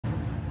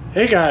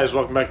Hey guys,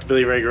 welcome back to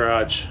Billy Ray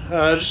Garage.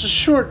 Just a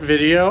short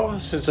video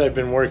since I've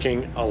been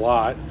working a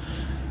lot.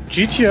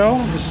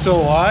 GTO is still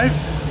alive,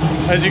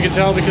 as you can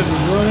tell because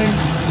it's running.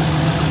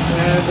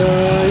 And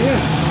yeah,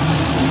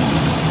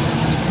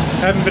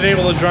 haven't been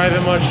able to drive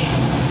it much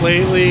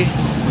lately.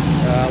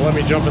 Let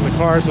me jump in the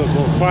car so it's a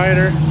little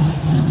quieter.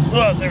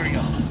 Oh, there we go.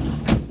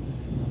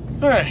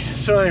 Alright,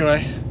 so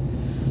anyway,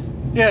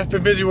 yeah,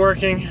 been busy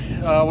working.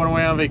 Went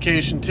away on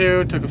vacation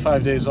too, took a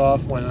 5 days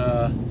off, went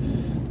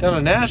down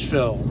to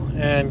Nashville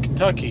and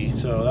Kentucky,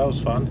 so that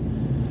was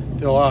fun.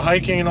 Did a lot of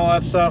hiking and all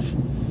that stuff.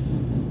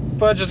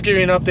 But just give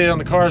you an update on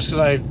the cars because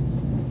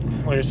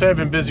like I said, I've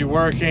been busy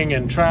working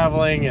and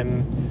traveling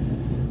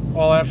and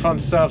all that fun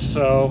stuff.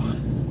 So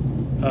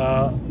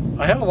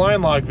I have a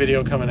line log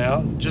video coming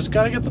out. Just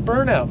got to get the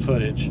burnout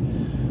footage,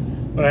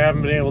 but I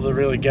haven't been able to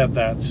really get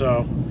that. So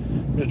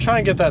I'm gonna try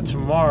and get that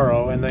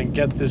tomorrow and then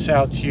get this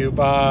out to you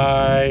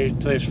by,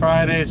 today's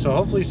Friday, so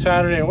hopefully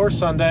Saturday or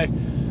Sunday.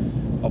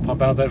 I'll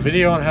pump out that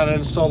video on how to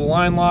install the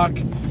line lock.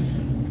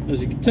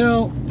 As you can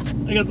tell,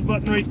 I got the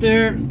button right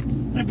there.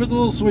 I put the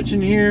little switch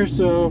in here,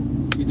 so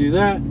you do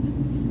that.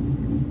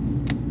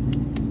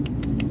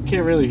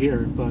 Can't really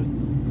hear it, but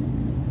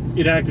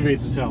it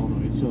activates the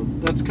solenoid, so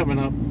that's coming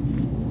up.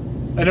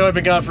 I know I've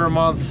been gone for a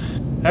month.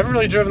 I haven't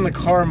really driven the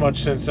car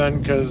much since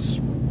then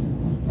because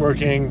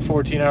working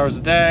 14 hours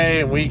a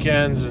day and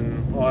weekends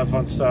and all that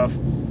fun stuff.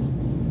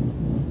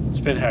 It's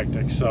been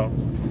hectic, so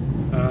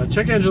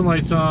check engine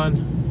lights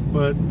on.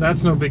 But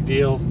that's no big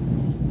deal.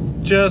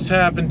 Just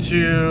happened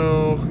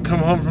to come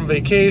home from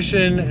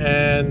vacation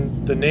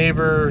and the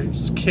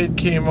neighbor's kid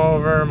came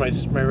over. My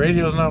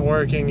radio's not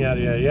working, yada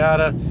yada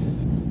yada.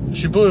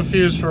 She blew a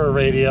fuse for her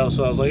radio,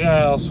 so I was like,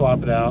 yeah, I'll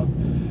swap it out.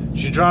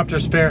 She dropped her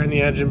spare in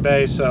the engine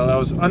bay, so that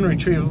was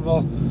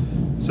unretrievable.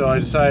 So I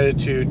decided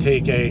to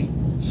take a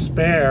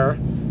spare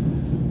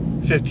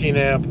 15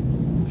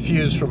 amp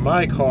fuse from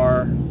my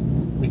car,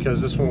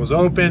 because this one was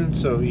open,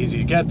 so easy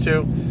to get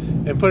to,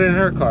 and put it in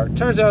her car.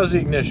 Turns out it was the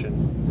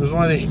ignition. It was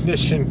one of the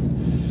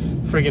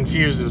ignition friggin'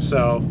 fuses,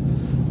 so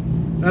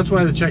that's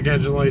why the check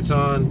engine light's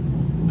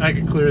on. I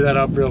could clear that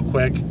up real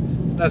quick.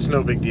 That's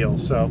no big deal.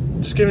 So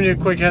just giving you a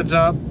quick heads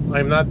up.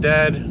 I'm not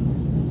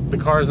dead. The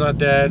car's not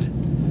dead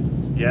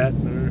yet.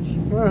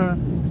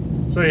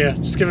 So yeah,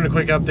 just giving a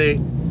quick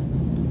update.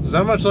 There's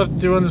not much left to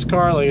do on this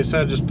car. Like I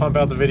said, just pump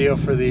out the video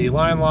for the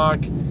line lock,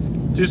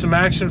 do some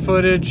action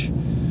footage,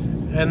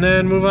 and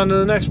then move on to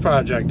the next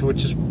project,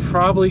 which is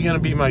probably going to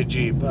be my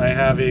Jeep. I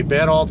have a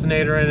bad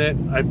alternator in it.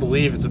 I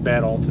believe it's a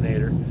bad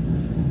alternator.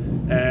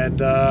 And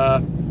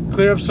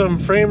clear up some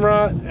frame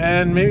rot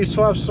and maybe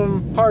swap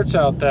some parts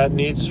out that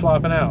need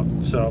swapping out.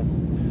 So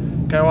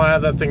kind of want to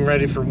have that thing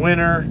ready for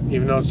winter,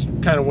 even though it's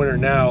kind of winter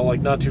now,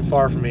 like not too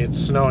far from me. It's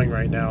snowing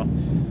right now.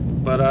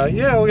 But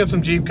yeah, we'll get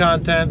some Jeep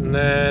content and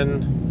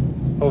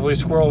then hopefully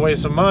squirrel away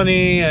some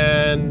money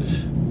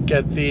and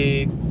get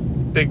the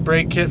big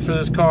brake kit for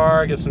this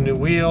car, get some new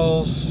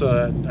wheels so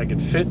that I can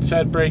fit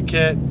said brake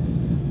kit.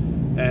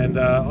 And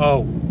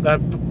oh, that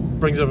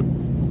brings up a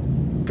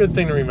good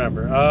thing to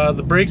remember.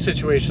 The brake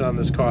situation on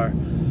this car.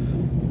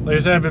 Like I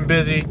said, I've been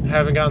busy,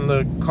 haven't gotten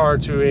the car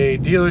to a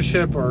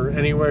dealership or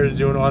anywhere to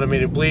do an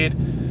automated bleed.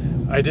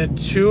 I did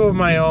 2 of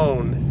my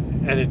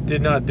own and it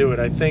did not do it.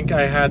 I think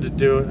I had to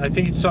do it. I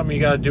think it's something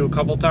you got to do a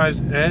couple times,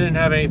 and I didn't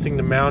have anything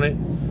to mount it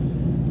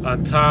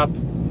on top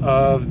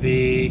of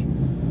the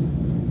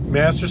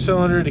master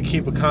cylinder to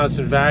keep a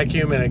constant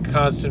vacuum and a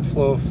constant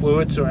flow of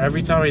fluid. So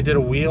every time I did a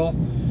wheel,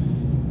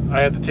 I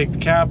had to take the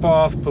cap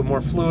off, put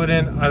more fluid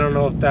in. I don't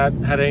know if that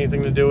had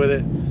anything to do with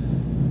it,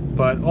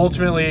 but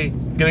ultimately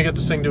gonna get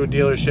this thing to a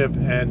dealership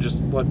and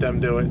just let them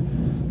do it,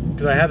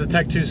 because I had the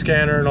Tech 2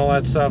 scanner and all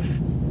that stuff,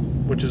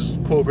 which is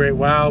cool, great,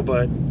 wow,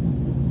 but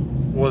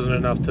wasn't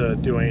enough to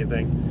do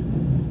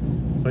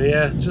anything. But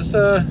yeah, just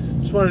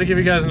wanted to give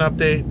you guys an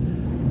update.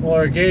 All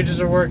our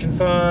gauges are working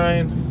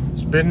fine.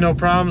 There's been no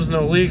problems,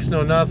 no leaks,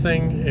 no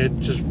nothing. It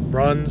just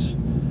runs,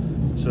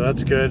 so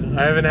that's good.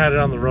 I haven't had it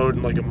on the road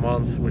in like a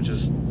month, which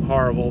is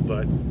horrible,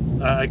 but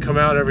I come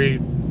out every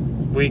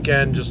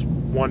weekend, just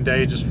one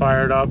day, just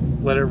fire it up,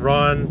 let it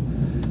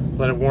run,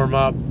 let it warm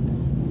up.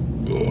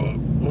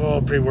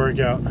 Oh,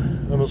 pre-workout.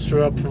 I almost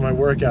threw up for my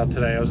workout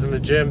today. I was in the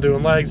gym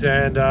doing legs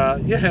and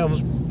yeah, I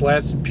almost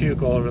blasted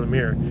puke all over the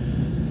mirror.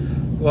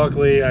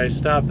 Luckily, I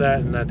stopped that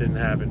and that didn't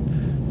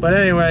happen. But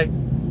anyway,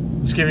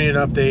 just giving you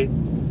an update.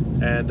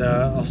 And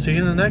I'll see you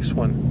in the next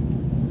one.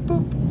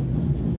 Boop.